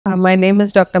My name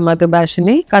is Dr.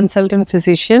 Madhubhashini, consultant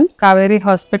physician, Kaveri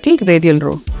Hospital, Radial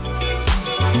Room.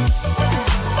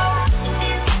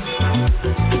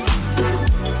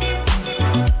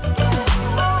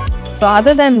 So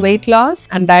other than weight loss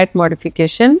and diet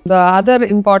modification, the other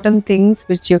important things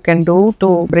which you can do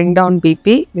to bring down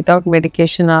BP without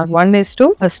medication are, one is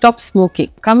to stop smoking.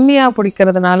 கம்மியா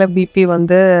பிடிக்கிறதுனால BP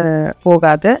வந்து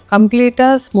போகாது. கம்ப்ளீட்டா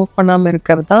smoke பண்ணாம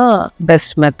இருக்கிறது தான்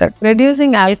best method.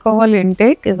 Reducing alcohol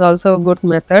intake is also a good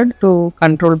method to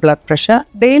control blood pressure.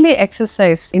 Daily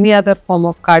exercise, any other form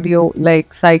of cardio like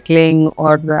cycling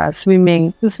or swimming,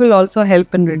 this will also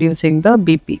help in reducing the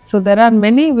BP. So there are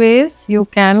many ways you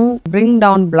can bring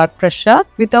down blood pressure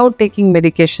without taking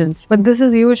medications. But this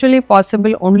is usually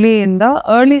possible only in the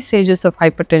early stages of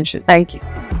hypertension. Thank you.